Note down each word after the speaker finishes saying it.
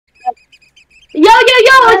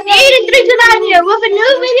Yo, it's 8 here with a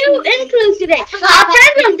new video include today. Our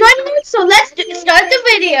friends are joining us, so let's start the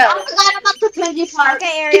video. I forgot about the crazy part.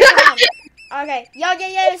 Okay, Ariel, come on. Okay, yo,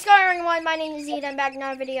 what's going on, everyone? My name is Ethan. Back in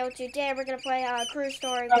another video. Today we're gonna play Cruise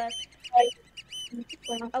Story with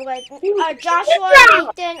Joshua,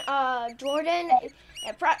 Nathan, Jordan,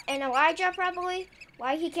 and Elijah probably.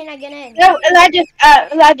 Why he cannot get in? No, Elijah's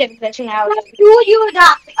glitching out. Who you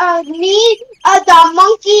adopt? Me, the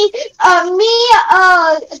monkey,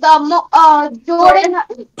 Jordan,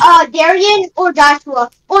 Darian, or Joshua,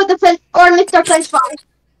 or Mr. Prince Fox.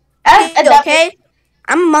 Okay,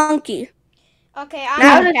 I'm a monkey. Okay,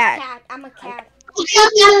 I'm a cat. I'm a cat. We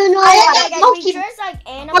dress like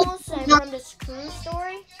animals from this Cruise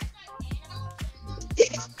Story.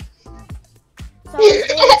 So let's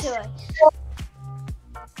get into it.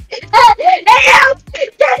 Damn!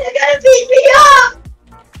 That's gonna beat me up!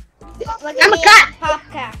 I'm a cat! Pop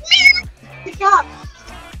cat. Meow.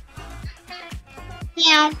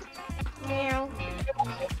 Meow. Meow.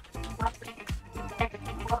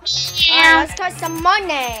 Alright, let's cut some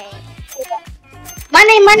money.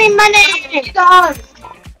 Money! Dog.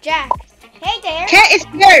 Jack. Hey there. Cat is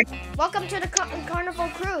scared. Welcome to the Carnival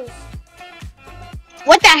Cruise.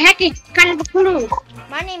 What the heck is Carnival Cruise?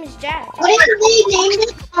 My name is Jack. What is the name?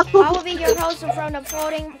 I will be your host in front of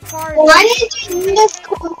floating party. What is the name?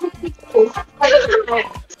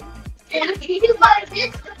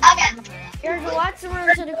 There's lots of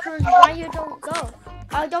rooms in the cruise. Why you don't go?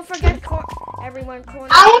 Don't forget everyone corner.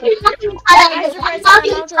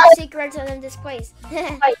 Secrets in this place.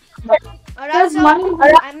 Also,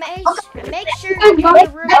 I make sure you get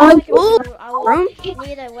the room. I will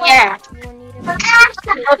need a well. Yeah. You will need a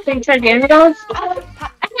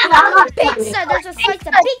Pizza, there's a slice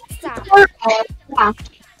of pizza.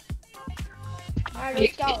 Alright,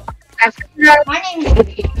 let's go. My name is...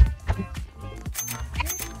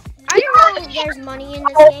 I don't know if there's money in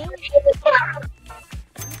this game.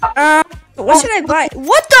 What should I buy?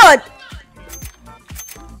 What the?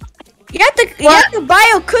 You have to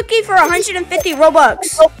buy a cookie for 150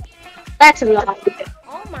 Robux. That's a lot.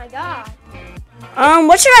 Oh my god.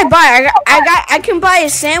 What should I buy? I can buy a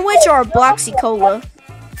sandwich or a Bloxy Cola.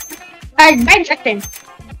 I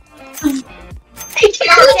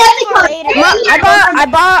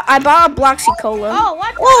bought a Bloxy Cola. Oh,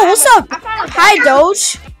 what? Whoa, what's up? Hi,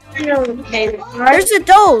 Doge. There's a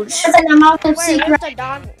Doge. Where's the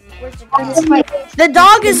dog? Where's the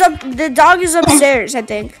dog? The dog is upstairs, I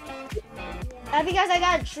think. Because I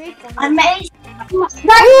got a treat for him.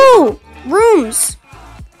 Ooh, rooms.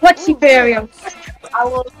 What's the burial?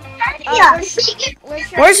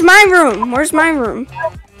 Where's my room? Where's my room?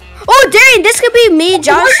 Oh, Darian, this could be me,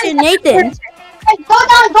 Josh, and Nathan. Go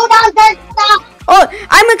down, stop. Oh,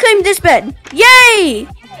 I'm gonna claim this bed. Yay!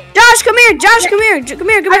 Josh, come here. Josh, come here. I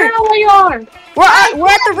don't know where you are. We're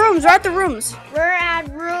at the rooms. We're at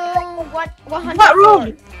room 100. What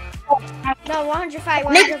room? No, 105.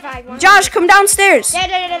 105. Josh, come downstairs. I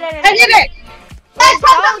did it. Wait,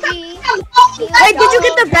 did you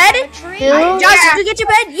get the bed? Josh, did you get your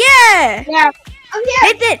bed? Yeah. Yeah. I'm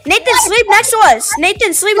here. Nathan, sleep next to us.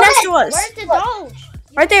 Nathan, sleep next to us. Where's the Doge?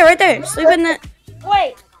 Right there. Sleep in the...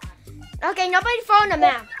 Wait. Okay, nobody phone the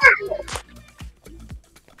map.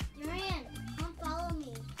 Come follow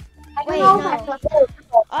me. Wait, no.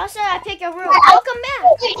 Also, I pick a room. Welcome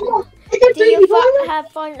back. Do you have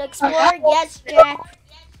fun exploring? Yes, Jack.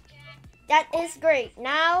 That is great.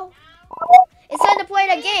 Now, it's time to play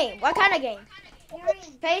the game. What kind of game?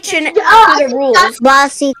 Pay attention to the rules.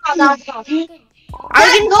 Bossy. I'm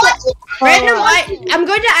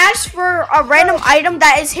going to ask for a random item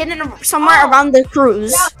that is hidden somewhere around the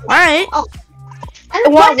cruise. All right.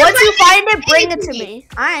 Once you find it, bring it to me.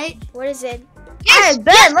 All right. What is it? Yes,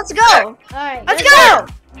 Ben, let's go. All right. Let's go.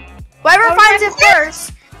 Whoever finds it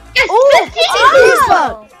first.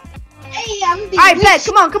 Oh. Hey, I'm I bet.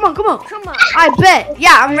 Come on. Come on. I bet.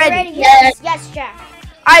 Yeah, I'm ready. Yes, Jack.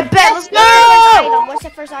 I bet. Let's go. What's the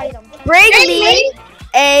first item? Bring me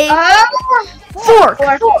a fork. Is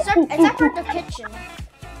that for the kitchen?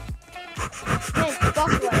 Hint,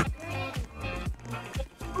 buffalo.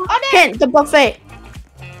 Oh, there. Hint, the buffet.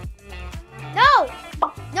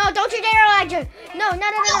 No, don't you dare, Elijah. No. I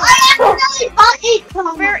accidentally bought it.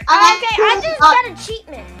 Okay, I just got a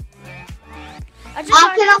cheatment. I just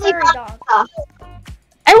got a furry dog.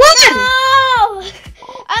 I won! No!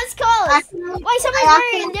 That's close. Wait, somebody's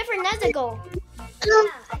wearing a different Nezuko.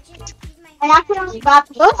 I accidentally bought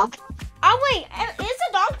pizza. Oh, wait, it's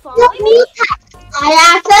a dog phone. I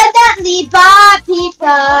accidentally bought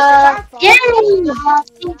pizza. Yay!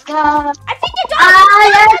 I think the dog is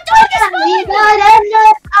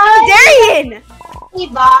Darian! We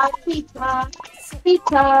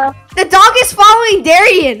The dog is following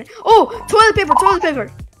Darian. Oh, toilet paper, toilet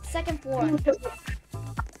paper. Second floor.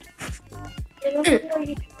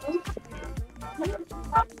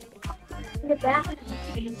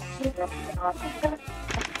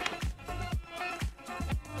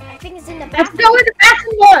 I think it's in the Let's bathroom. go with the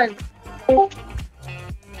bathroom one.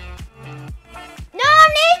 No,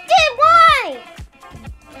 Nathan, why?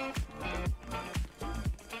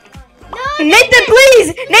 No, Nathan, please!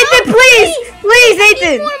 Nathan, please! Please, I need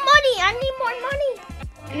Nathan! more money. I need more money.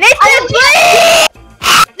 Nathan, please!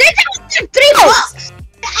 Nathan was like $3.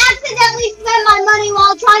 I accidentally spent my money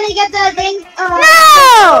while trying to get the thing.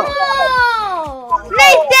 No! Oh.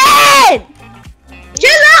 Nathan!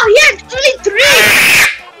 Chill out. He had only $3.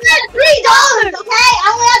 $3, okay? I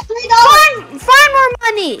only have $3. Find more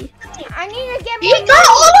money! I need to get He more got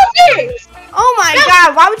all money. of it. Oh my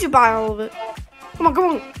god, why would you buy all of it? Come on, come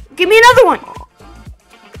on. Give me another one.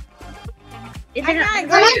 I'm not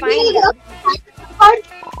going to find it.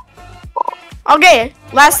 Okay,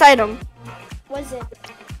 last item. What's it?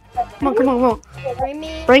 Come on, come on, come on. Bring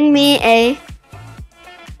me. Bring me a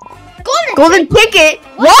Golden. golden ticket.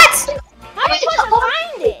 What? How am I supposed to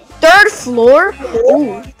find it? Third floor?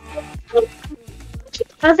 Ooh.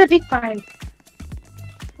 That's a big fine.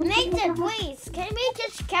 Nathan, please, can we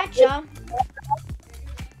just catch up?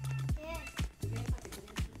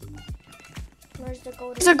 Where's the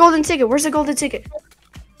golden? Where's the golden ticket? Where's the golden ticket?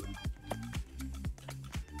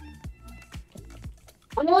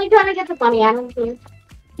 I'm only trying to get the money. I don't care.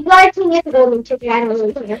 You guys can get the golden ticket. I don't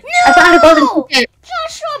really care. I found a golden ticket.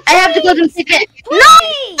 Joshua, please. I have the golden ticket.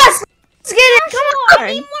 Please. Yes! Let's get it. Joshua, Come I on.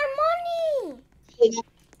 need more money.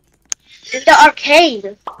 The arcade.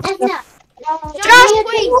 Josh, Josh,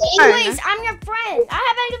 please, come on. please, I'm your friend. I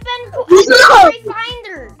haven't been No. a great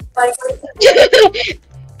finder.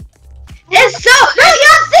 It's so. You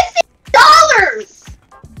got $60.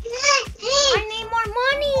 I need more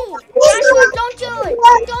money. Joshua, don't do it.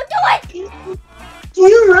 Don't do it. Do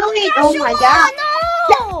you really? Joshua, Oh my god.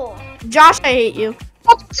 no. Josh, I hate you.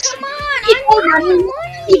 Come on, I need more money.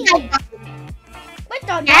 What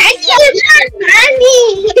the? I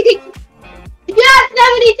need money. You have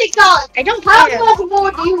 $76. I don't care. How much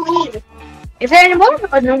more do you need? Is there any more?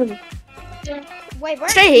 Or no? Wait, where? I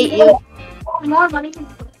hate you. More money.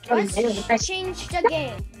 Let's change the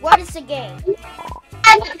game. What is the game? This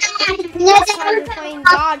time we're playing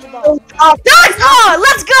dodgeball. Dodgeball!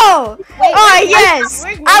 Let's go! Wait, Oh, yes!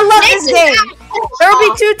 where's I love Nathan? this game. There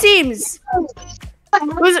will be 2 teams.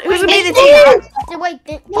 Who's gonna be the team? Wait,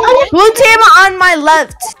 Blue team on my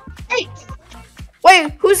left.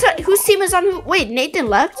 Wait, whose team is on who? Wait, Nathan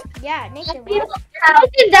left? yeah, Nathan.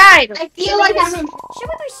 Nathan died. I feel like I'm in. Should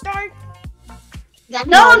we start?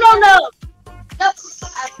 No. Nope.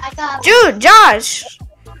 I got. Dude, Josh.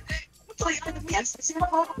 You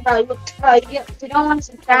don't want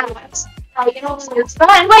some balance. You don't want to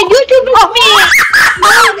fine. Wait, YouTube is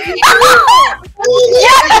me.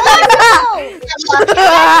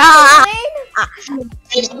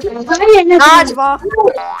 Dodgeball.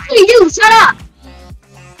 Hey, you, shut up.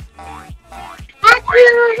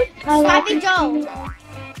 Sloppy Joe.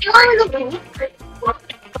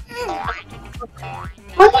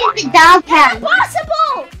 What is the dog cat?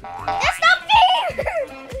 Impossible! That's not fair!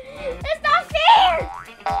 That's not fair!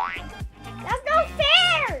 That's not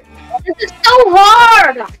fair! This is so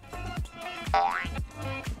hard.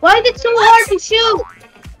 Why is it so hard to shoot?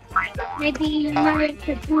 Maybe you might have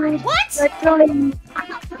to do What?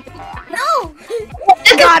 No!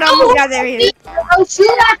 God, oh my god, there he is. Oh, shoot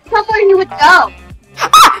at somewhere you would go.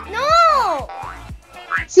 No!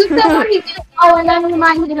 Shoot somewhere you would go and then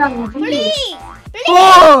remind me of the Please! Please!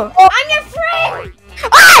 Oh! I'm your friend!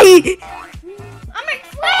 Ay! I'm your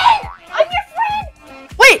friend! I'm your friend!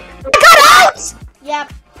 Wait, I got out! Yep.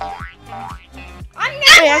 I'm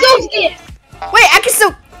Wait, your So good. Wait, I can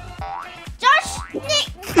still. Josh! Nick!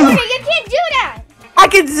 Jordan, you can't do that! I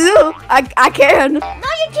can do. I can. No,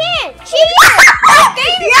 you can't! Cheating! That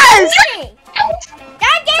game is Yes! cheating!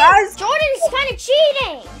 That game, Guys. Jordan is kind of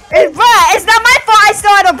cheating! It's not my fault I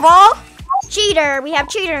still had a ball. Cheater! We have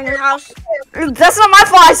cheater in the house. That's not my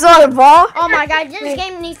fault I still had a ball. Oh my god, this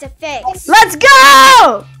game needs to fix. Let's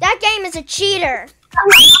go! That game is a cheater.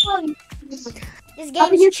 This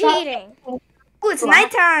game is cheating. Ooh, it's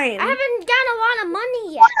nighttime. I haven't gotten a lot of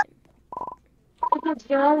money yet.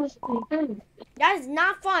 That is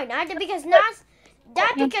not fun. Because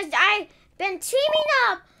I've been teaming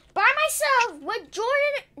up by myself with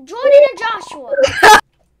Jordan and Joshua.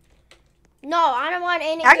 No, I don't want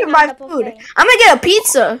anything I can on buy the food. buffet. I'm gonna get a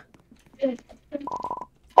pizza.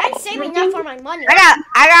 I'm saving up for my money. I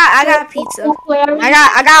got a pizza.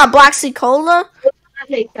 I got a Black Sea Cola.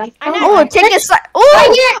 pizza. Oh, take a slice.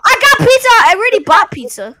 Oh, I got pizza. I already bought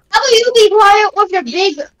pizza. How about you be quiet with your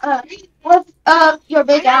big, your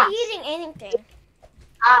big I'm ass? not eating anything.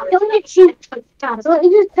 Don't let you. Guys,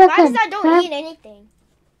 I don't eat anything.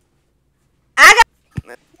 I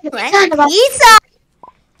got pizza.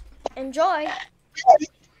 Enjoy.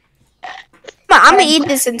 I'm gonna eat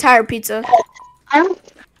this entire pizza.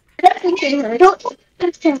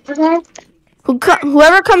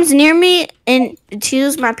 Whoever comes near me and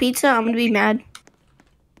chews my pizza, I'm gonna be mad.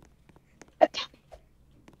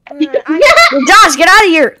 Josh, get out of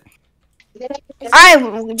here.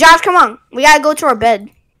 Alright, Josh, come on. We gotta go to our bed.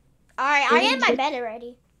 Alright, I am in my bed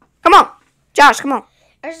already. Come on. Josh, come on.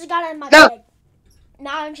 I just got in my bed.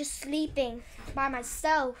 Now I'm just sleeping by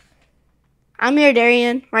myself. I'm here,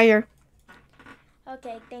 Darian. Right here.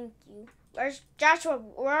 Okay, thank you. Where's Joshua?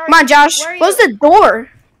 Where Come on, Josh. Close the door.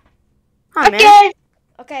 Come on, man.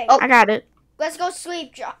 Okay. I got it. Let's go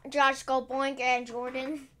sleep. Josh, go Boink and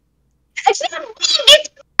Jordan.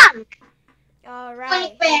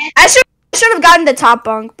 Alright. I should have gotten the top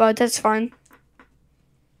bunk, but that's fine.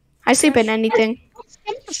 I sleep in anything. Oh,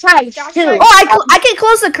 I can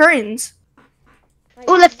close the curtains.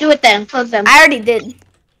 Oh, let's do it then. Close them. I already did.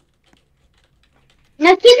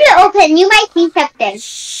 Now keep it open. You might see something.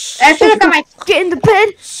 Get in the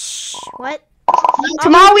bed. What?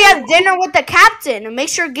 Tomorrow we have dinner with the captain. And make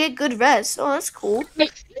sure to get good rest. Oh, that's cool.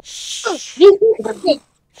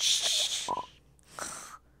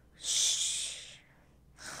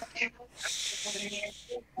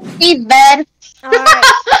 He's bed. Alright.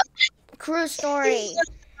 Crew story.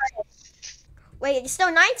 Wait, it's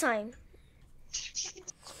still nighttime.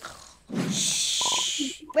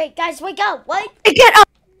 Wait, guys, wake up. What? Get up.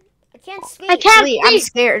 I can't sleep. I can't Sleep. I'm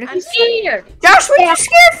scared. I'm scared. Josh, what are you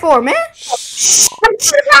scared for, man?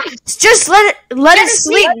 Just let it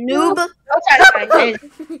sleep, noob.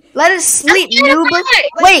 Let it sleep, noob.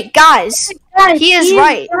 Wait, guys. He is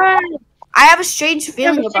right. I have a strange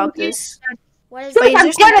feeling about this. What is Wait,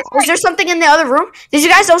 it? is there something in the other room? Did you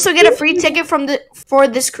guys also get a free ticket for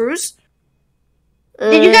this cruise?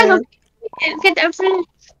 Did you guys get the free?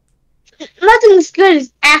 Nothing is good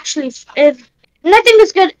is actually nothing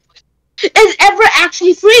is good is ever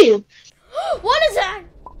actually free. What is that?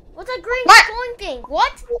 What's that green glowing thing?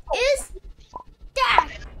 What is that?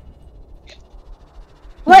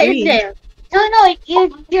 What is it? No,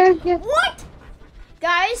 you're. What?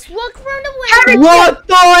 Guys, look from the window. What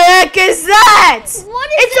the heck is that? What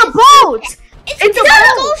is It's this? a boat. It's a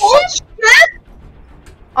cargo ship.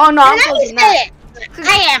 Oh no, I'm closing that.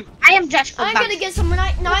 I am just. I'm gonna get some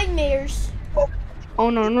nightmares. Oh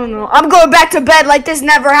no. I'm going back to bed like this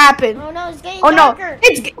never happened. Oh no, it's getting Oh no, darker.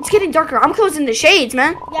 it's getting darker. I'm closing the shades,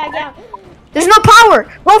 man. Yeah. There's no power.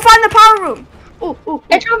 Go find the power room. Ooh.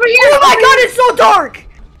 It's over here. Oh my god, it's so dark.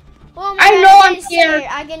 Oh my I God, know I'm I'm scared.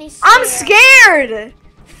 I'm getting scared. I'm scared.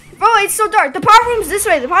 Bro, it's so dark. The power room's this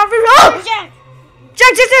way. The power room. Oh! Jack.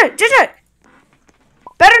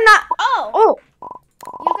 Better not. Oh,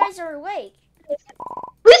 you guys are awake.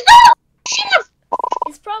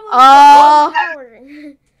 It's probably power.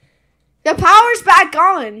 The power's back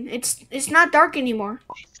on. It's not dark anymore.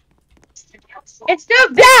 It's still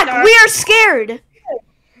Dad, we are scared.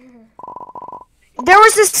 There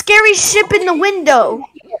was a scary ship in the window.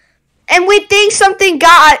 And we think something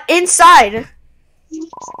got inside.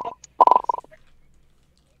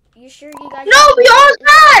 You sure you guys? No, we all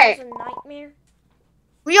saw it. It's a nightmare.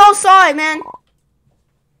 We all saw it, man.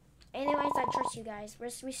 Anyways, I trust you guys.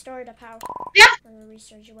 Let's restore the power. Yeah. Or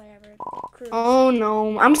research whatever. Cruise. Oh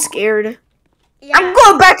no, I'm scared. Yeah. I'm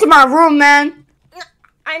going back to my room, man.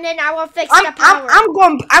 And then I will fix the power.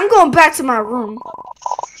 I'm going back to my room.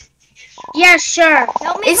 Yeah, sure.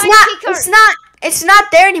 Help me find the key card. It's not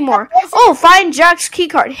there anymore. Oh, find Jack's key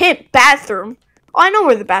card. Hit bathroom. Oh, I know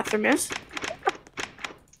where the bathroom is.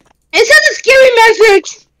 It's not a scary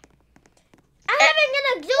message. I'm having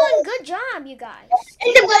a doing good job, you guys.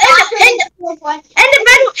 In the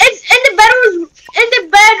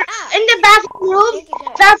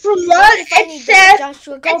bathroom room, it says.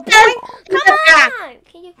 Joshua, go it says- Come on.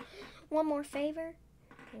 Can you one more favor?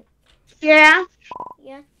 Yeah.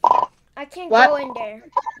 Yeah. I can't What? go in there.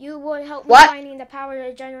 You would help me What? finding the power to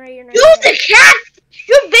the generator. You're the cat.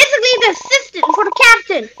 You're basically the assistant for the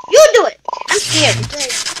captain. You do it. I'm scared.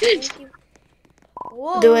 Great. Thank you.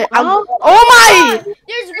 Whoa. Do it. Oh. Oh my!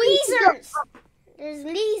 There's lasers. There's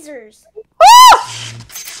lasers.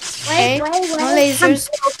 Okay. No lasers.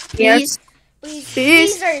 Please. Please.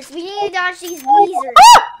 Lasers. We need to dodge these lasers.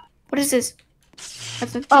 What is this?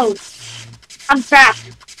 That's a Oh, I'm trapped.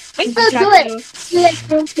 Wait, I'm trapped. do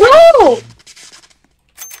it. No.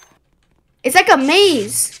 It's like a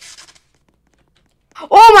maze.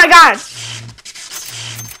 Oh my god.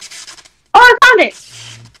 Oh, I found it.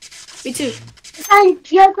 Me too.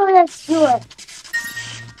 You're going to do it.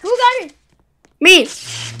 Who got it? Me.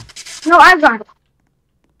 No, I got it.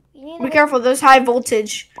 You need Be to- careful, there's high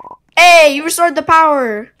voltage. Hey, you restored the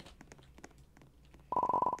power.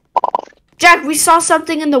 Jack, we saw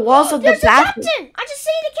something in the walls of the There's the bathroom. captain! I just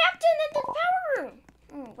see the captain in the power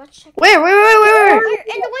room. Let's check. Where? Where? In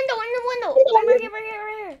the window, Right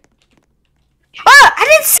here. Oh, I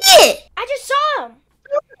didn't see it. I just saw him.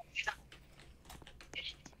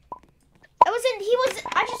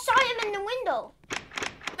 I just saw him in the window.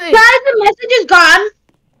 Guys, the message is gone.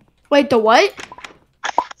 Wait, the what?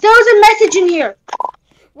 There was a message in here.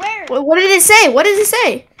 Where? What did it say? What did it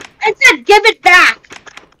say? It said, give it back.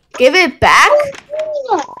 Give it back?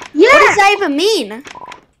 Yeah. What does that even mean?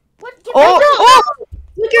 What? Oh,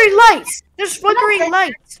 flickering lights. There's flickering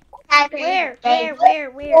lights. Where?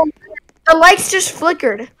 The lights just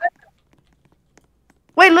flickered.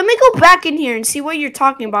 Wait, let me go back in here and see what you're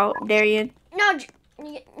talking about, Darian. No,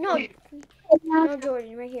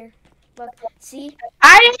 Jordan, right here. Look, see?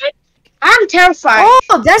 I'm terrified.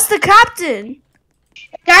 Oh, that's the captain.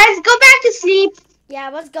 Guys, go back to sleep. Yeah,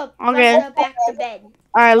 let's go. Okay. Let's go back to bed.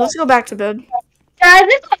 All right, let's go back to bed. Guys,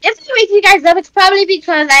 if I wake you guys up, it's probably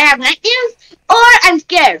because I have nightmares or I'm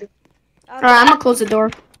scared. Okay. All right, I'm gonna close the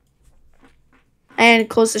door and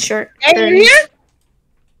close the shirt. Are you here?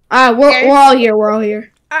 We're all here. We're all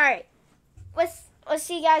here. All right. Let's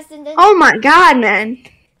see you guys in the. Oh my god, man!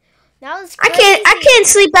 That was I crazy. can't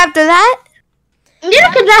sleep after that. Neither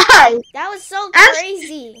can I. That was so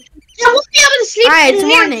crazy. I won't be able to sleep. All right, in it's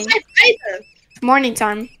here morning. either. It's morning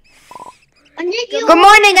time. I need you. Good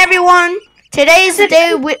morning, everyone. Today is the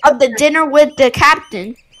day of the dinner with the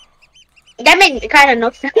captain. That made kind of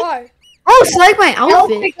no sense. Or Oh, it's like my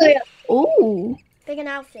outfit. Ooh. pick an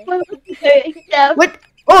outfit. What?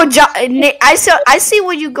 Oh, Nick, I see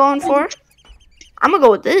what you going for. I'm gonna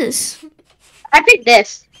go with this. I picked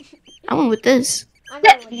this. I went with this. I'm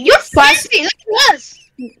going with You're fancy. Look at us.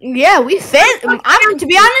 Yeah, we to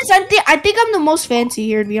be honest, I think I'm the most fancy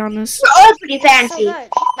here. To be honest. We're all pretty so fancy. good.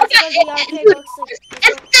 Let's go to the arcade.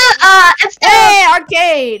 It's the Hey,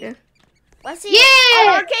 arcade. Let's see. Yeah. Oh,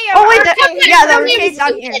 arcade. Oh wait, arcade. the arcade's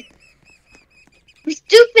down here. We're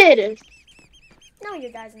stupid. No, you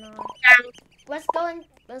guys are not. Let's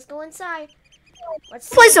go inside. Let's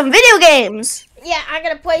Play some video games. Yeah, I'm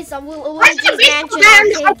gonna play some What's the Luigi's baseball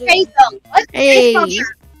Mansion bat? arcade game. Hey. Hey.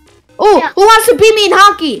 Oh, Yeah. who wants to beat me in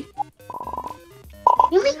hockey?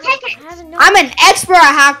 You can take it. I haven't known. I'm an expert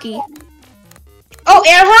at hockey. Oh,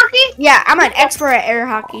 air hockey? Yeah, I'm an expert at air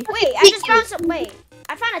hockey. Wait, I just found some. Wait,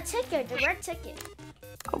 I found a ticket, the red ticket.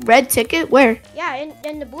 A red ticket? Where? Yeah,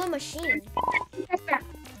 in the blue machine.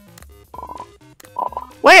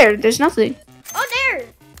 Where? There's nothing. Oh, there.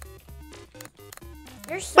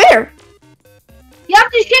 There's some. Where? You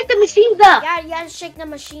have to shake the machines up. Yeah, you gotta shake the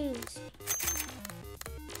machines.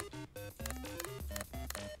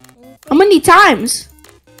 How many times?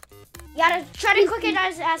 You gotta try to cook it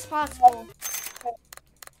as possible.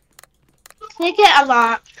 Take it a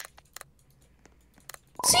lot.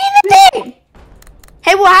 See the thing.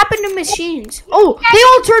 Hey, what happened to machines? Oh, they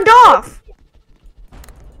all turned off.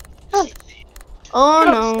 Oh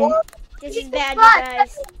no. This is bad, you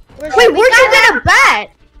guys. Wait, where'd you get a bat?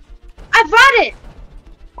 I brought it.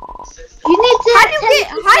 You need to.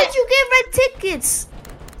 How did you get red tickets?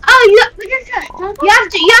 Oh, you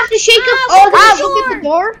have to shake up all the Look at the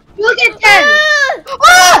door. Look at them.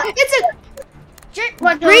 Oh, it's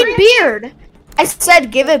What a green beard. I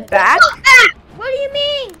said give it back. What do you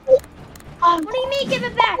mean? What do you mean give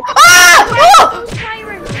it back? Ah! Oh! Those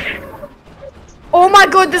pirates. Oh my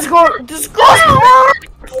god, this goes.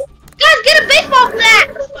 Guys, get a baseball bat.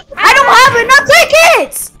 I don't have enough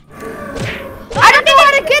tickets. I don't know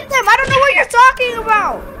how to get them. I don't know what you're talking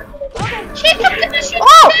about. Okay. Shake up the machine.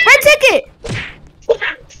 Oh, red ticket.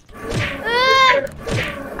 Uh,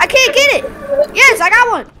 I can't get it. Yes, I got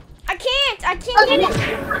one. I can't get it.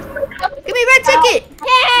 Give me red ticket.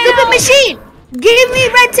 Hell. Stupid machine. Give me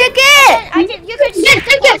red ticket. You can shake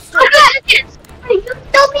the poster.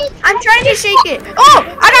 I'm trying to shake it.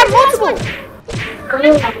 Oh, I got multiple. Got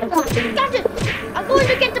it. I'm going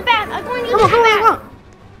to get the bat. I'm going to Come get on, the come on, bat.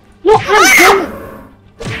 come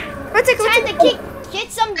on. Red ticket, red Time to ticket.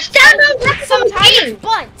 get some Some pirates'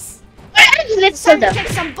 butts. Let's Time to kick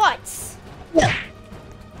some butts.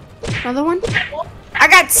 Another one? I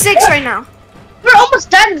got 6 right now. We're almost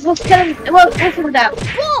done. Let's get them. We'll them down.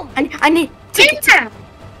 Boom. I need tickets.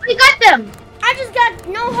 We got them. I just got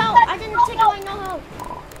no help. I didn't take away no help.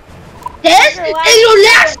 This is your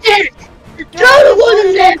last chance. the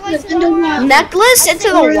golden necklace in the water. Necklace into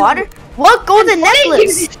the water? What golden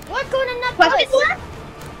necklace? What golden necklace? What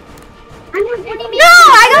do you mean? No,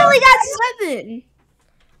 I only got 7.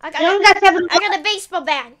 You only got 7. I got a baseball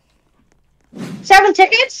bat. 7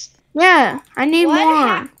 tickets? Yeah, I need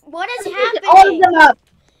more. What is All of happening? them up.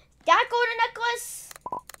 That golden necklace?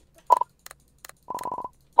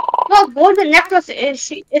 What golden necklace is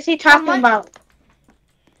he talking about?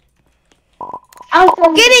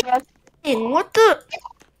 Get it in. What the?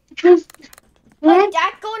 Like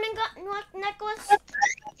that golden necklace?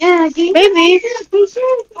 Yeah, maybe. Crush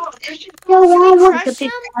them?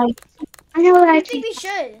 I know what I I think we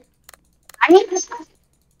should. I need this.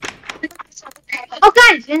 Oh,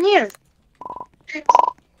 guys, in here.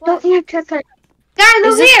 Don't need to cut. Guys,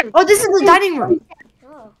 over here. Oh, this is the dining room.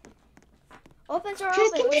 Oh. Open door open.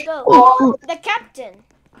 Let's go. Oh. The captain.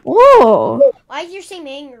 Whoa. Why is your seem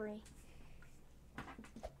angry?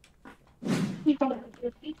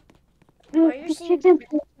 Why is your seem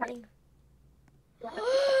angry?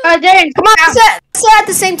 Darren, Come on, sit at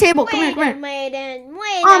the same table. Come here, come here.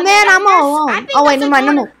 Wait, Oh man, I'm all alone. Oh wait, never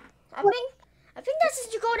mind, no. I think this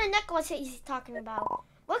is the golden necklace that he's talking about.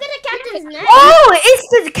 Look at the captain's neck. Oh, it's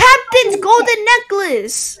the captain's golden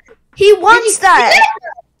necklace. He wants that.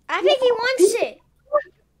 I think he wants it.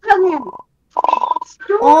 come here.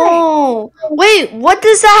 Oh, wait, what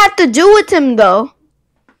does that have to do with him though?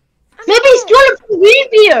 Maybe he's doing it for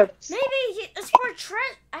Rebeard. Maybe it's for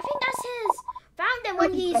Trent. I think that's his. Found him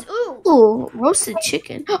when he's ooh. Ooh, roasted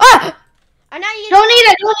chicken. Ah! And now you Don't eat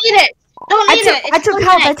it. Don't eat it. Don't eat it. I took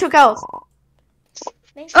health. I took health.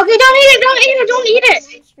 Okay, don't eat it. Don't eat it. Don't eat it.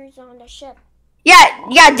 Screws on the ship.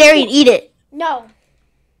 Yeah, Darian, eat it. No,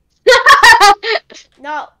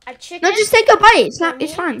 no, a chicken. No, just take a bite. It's not.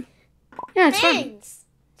 It's fine. Yeah, it's fine. Things.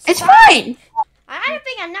 It's Stop. fine. I don't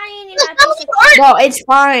think I'm not eating that piece of. No, it's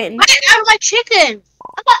fine. I like chicken.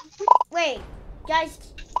 Wait, guys,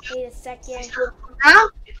 wait a second. Huh?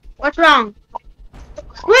 What's wrong?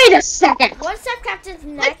 Wait a second. What's that captain's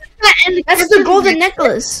neck? That's the golden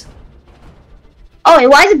necklace. Oh, wait,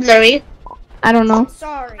 why is it blurry? I don't know.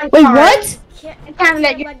 Sorry. Wait, what? I can't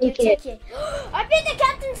let you take it. take it. I think the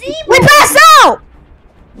captain's evil. We passed out.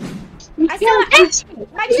 I saw my Keep chicken. going,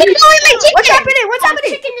 my chicken. What's happening? What's My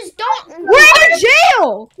happening? chicken is done. We're in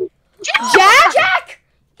jail. Jack? Jack.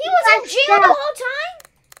 He was in jail the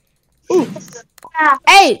whole time.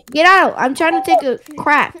 Hey, get out! I'm trying to take a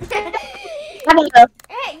crap. Hey, you finally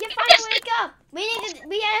wake up. We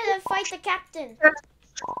had to fight the captain.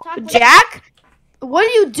 Talk with- Jack, what are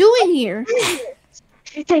you doing here? What's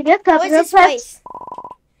this place?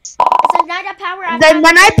 It's a night of power. The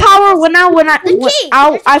night power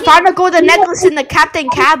I key. found a golden necklace in the captain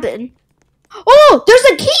cabin. Oh, there's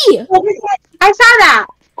a key. I saw that.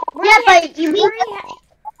 Where Yeah, do but you- you where need- do you-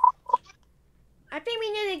 I think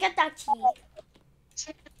we need to get that key.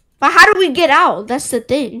 But how do we get out? That's the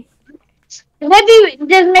thing. Maybe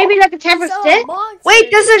there's like a temper So, stick. monsters.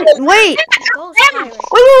 Wait, wait. Ghost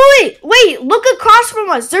pirate. Wait, look across from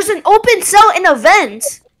us. There's an open cell in a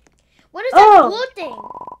vent. What is that Oh. blue thing?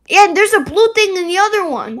 Yeah, and there's a blue thing in the other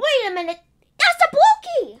one. Wait a minute. That's the blue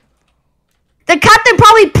key. The captain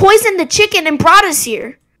probably poisoned the chicken and brought us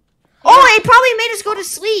here. Oh, it probably made us go to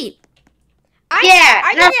sleep.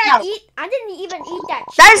 I didn't even eat that.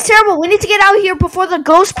 That is terrible. We need to get out of here before the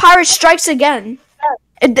ghost pirate strikes again.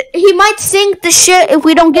 He might sink the ship if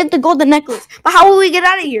we don't get the golden necklace. But how will we get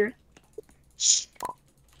out of here?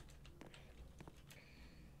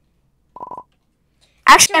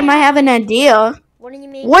 Actually, I might have an idea. What do you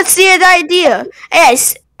mean? What's the idea? Hey,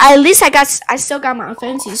 at least I still got my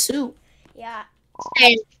fancy suit. Yeah.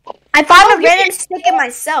 I found a random stick in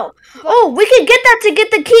myself. Oh, we could get that to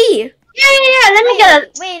get the key. Yeah. Let me get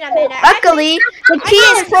it. Wait a minute. Luckily, the key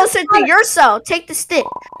is closer to your cell. Take the stick.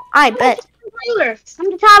 I bet.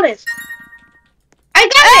 I'm the tallest. I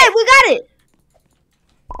got Hey, it. we got it.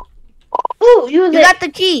 Ooh, use You it. got the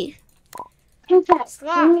key. It's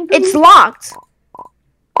locked. It's locked.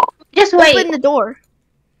 Just wait. Open the door.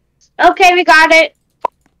 Okay, we got it.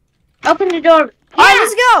 Open the door. All right,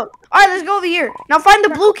 let's go. All right, let's go over here. Now find the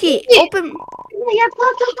blue key. Open. Oh, you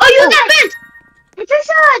got it. Okay,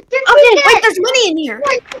 wait, there's money in here.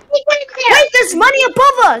 Wait, there's money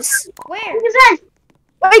above us. Where? Wait,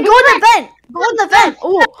 go in the vent. Go in the vent.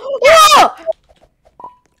 Oh, whoa!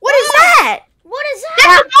 What is that? What is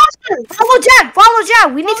that? Follow Jack. Follow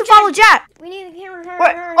Jack. We need to follow Jack. We need to hear her.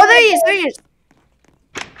 Where? Oh, there he is. There he is.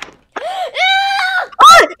 Ah!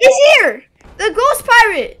 Oh, he's here. The ghost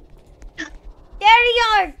pirate. There you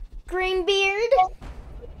are, Greenbeard.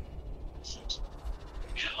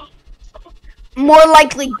 More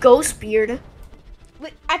likely ghost beard.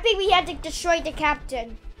 I think we had to destroy the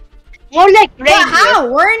captain. More like But reindeer. how?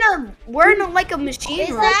 We're in a like a machine Is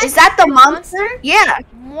room. that- Is that the monster? Yeah.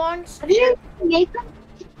 Monster.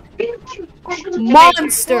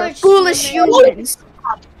 Monster. Foolish humans.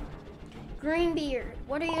 Greenbeard,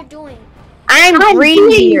 what are you doing? I'm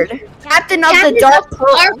Greenbeard, captain of the Dark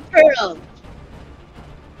Pearl. Pearl.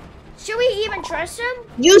 Should we even trust him?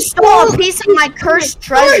 You stole a piece of my cursed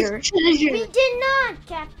treasure. We did not,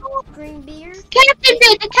 Captain Greenbeard. Captain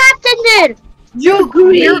did. The captain did. Your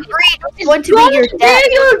greed is going to be your death.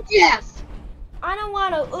 Your death. I don't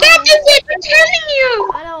want to. Captain did. I'm telling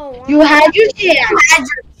you. I don't want. You had your chance. You had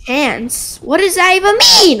your chance. What does that even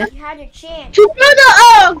mean? You had your chance. To throw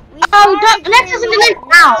the We had necklace in the lake.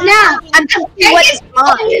 Now, Now. I'm telling you what is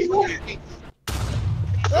mine.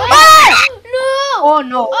 Ah! No! Oh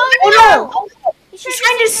no! Oh, no! He's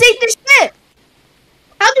trying to sink the ship.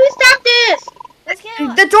 How do we stop this? Let's get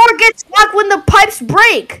him. The door gets locked when the pipes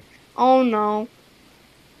break. Oh no!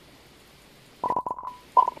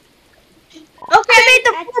 Okay. I made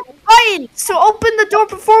the button so open the door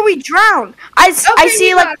before we drown. I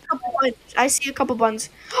see like a couple buttons. I see a couple buttons.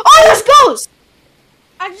 Oh, there's ghosts.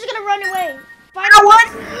 I'm just gonna run away. I got one.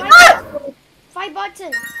 Ah! 5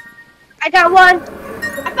 buttons. I got one.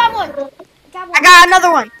 I got one. I got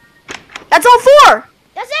another one. That's all 4.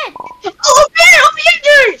 That's it. Oh, over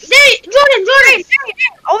here, Jordan.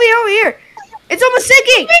 Over here. It's almost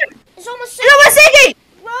sinking. It's almost It's almost sinking.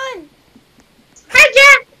 Run. Hi,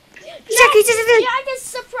 Jack. I get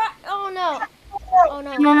surprised. Oh no. Oh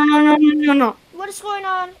no. No. What is going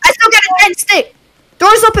on? I still got a 10 stick.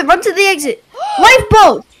 Doors open. Run to the exit.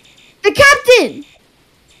 Lifeboat. The captain.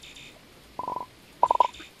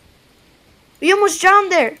 We almost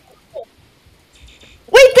drowned there.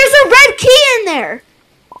 Wait, there's a red key in there.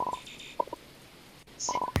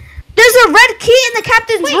 There's a red key in the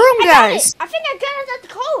captain's room, I got guys. it. I think I got the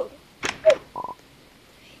code.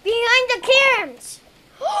 Behind the cams.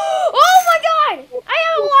 Oh my god! I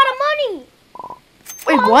have a lot of money.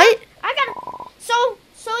 Wait, what? I got so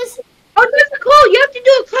it's Oh, there's a code. You have to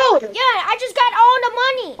do a code. yeah. I just got all the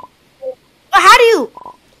money. How do you?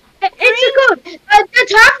 It's a code. The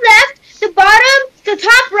top left, the bottom, the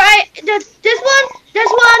top right,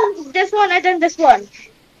 this one, and then this one.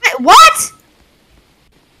 Wait, what?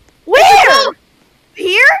 Where?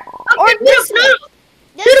 Here? Or this one?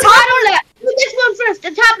 To the bottom left. Do this one first.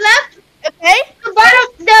 The top left, Okay. the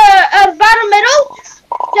bottom middle,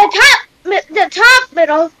 the top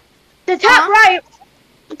middle, the top right,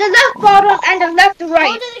 the left bottom, and the left Oh,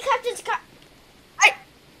 right. the captain's car.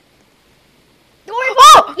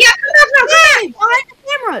 Oh! Yeah, come on. Behind the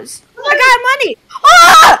cameras. I got money.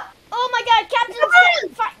 Ah! Oh my god, Captain!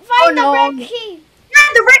 Find no. the red key. Yeah,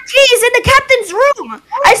 the red key is in the captain's room.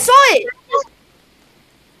 I saw it.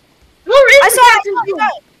 Where is I the saw it. captain's room?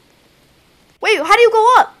 Wait, how do you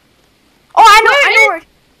go up? Oh, I know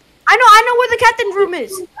where the captain's room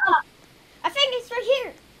is. I think it's right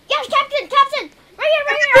here. Yes, Captain! Right here!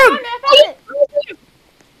 I found it!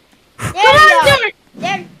 There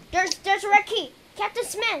we go. There's a red key. Captain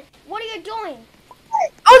Smith, what are you doing?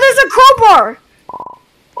 Oh, there's a crowbar.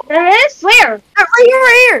 There is? Where?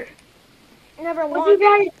 Right here. Never What won. you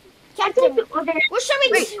guys? Captain, what should we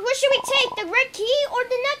take? The red key or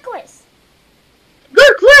the necklace?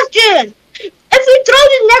 Good question. If we throw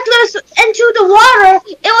the necklace into the water,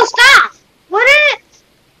 it will stop. Wouldn't it?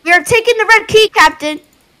 We are taking the red key, Captain.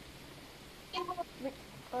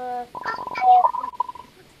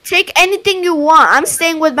 Take anything you want. I'm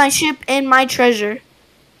staying with my ship and my treasure.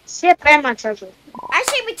 Ship and my treasure. I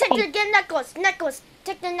say we take the necklace. Take the necklace.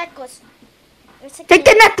 Take the necklace. Let's take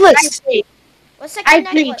the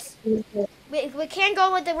necklace. We can't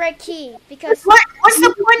go with the red key because What's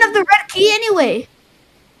the point of the red key anyway?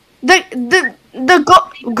 The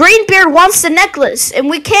Greenbeard wants the necklace, and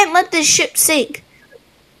we can't let this ship sink.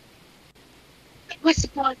 What's the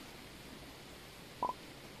point?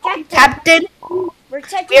 Captain, we're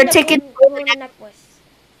we are taking the golden necklace.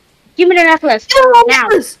 Give me the necklace now.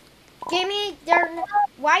 Give me their.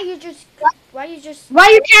 Why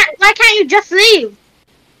Why can't you just leave?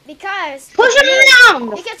 Because Push him around.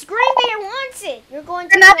 Because Greenbeard wants it. You're going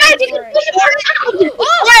to And I pay think for you it. push him around.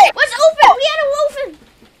 Oh, let's open. We had to open.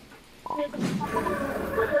 Like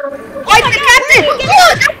the captain! Oh,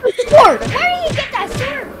 that's the sword! Where did you get that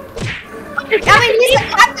sword? I mean, he's a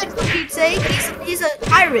captain, for Pete's sake. He's a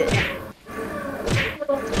pirate.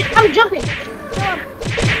 I'm jumping.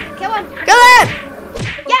 Kill him. Go ahead!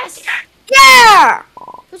 Yes. Yeah!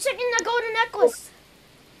 Who's taking the golden necklace?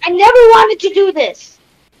 I never wanted to do this.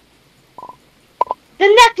 The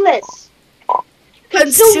necklace.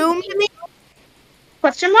 Consumed me?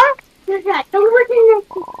 Question mark?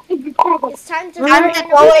 It's time to I'm throw gonna it in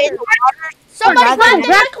the throw it in water. the water. Somebody Or grab the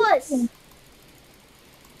grab necklace.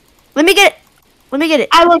 Let me get it. Let me get it.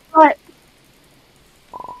 I will do it.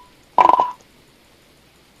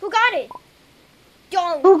 Who got it?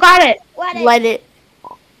 Don't Who got it? Let it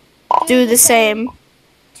do the same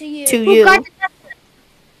to you. to Who you. got it?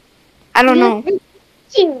 I don't know.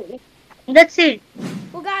 Let's see.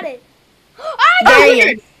 Who got it? There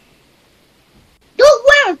you. Don't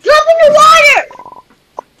wear. Drop in the water.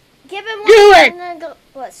 Give him one Do it. and then go.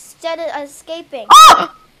 What? Instead of escaping.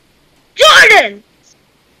 Oh, Jordan.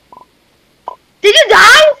 Did you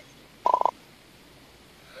die?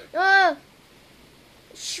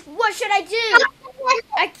 What should I do?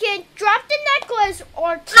 I can drop the necklace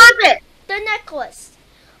or Drop take it. the necklace.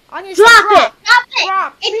 I'm gonna Drop say it. Drop it.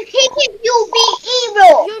 Drop. If you take it, you'll be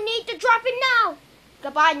evil. You need to drop it now.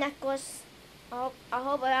 Goodbye, necklace. I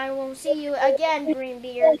hope I won't see you again,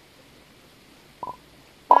 Greenbeard.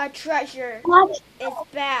 My treasure is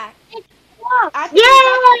back. I think we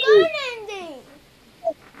got the good ending.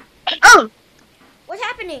 Oh, What's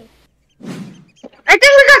happening? I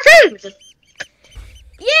think we got saved.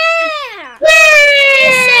 Yeah! Yay!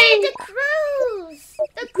 We saved the cruise!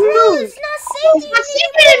 The cruise not It's not sinking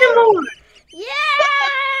sinking anymore.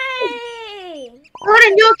 Yay!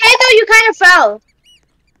 Jordan, you okay though? You kind of fell.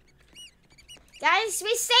 Guys,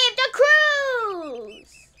 we saved the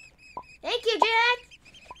cruise! Thank you,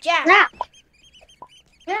 Jack. Yeah.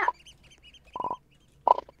 Yeah.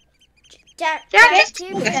 Jack, Jack,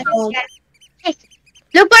 too.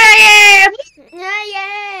 look what I am.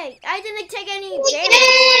 Yay! I didn't take any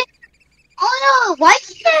damage. Oh no! What?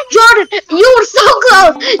 Jordan, you were so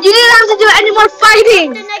close. You didn't have to do any more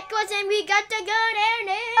fighting. The necklace and we got the good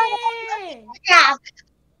ending. Yeah.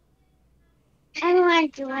 We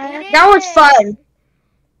That was did it. fun.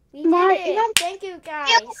 We did it. Thank you, guys.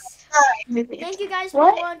 Thank you guys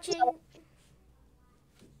for watching.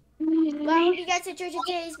 Well, I hope you guys enjoyed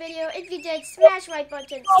today's video. If you did, smash like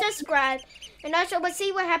button, subscribe, and also we'll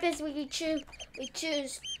see what happens when we choose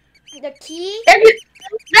the key.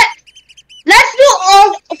 Let's do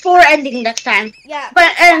all 4 endings next time. Yeah.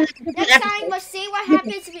 But Next time we'll see what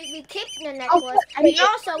happens if we kick the necklace, and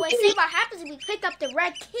also we'll see what happens if we pick up the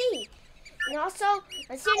red key. And also,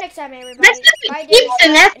 I'll see you next time, everybody. Bye, keep the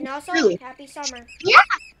necklace and also too. happy summer. Yeah.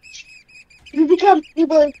 You become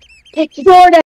people pick Jordan.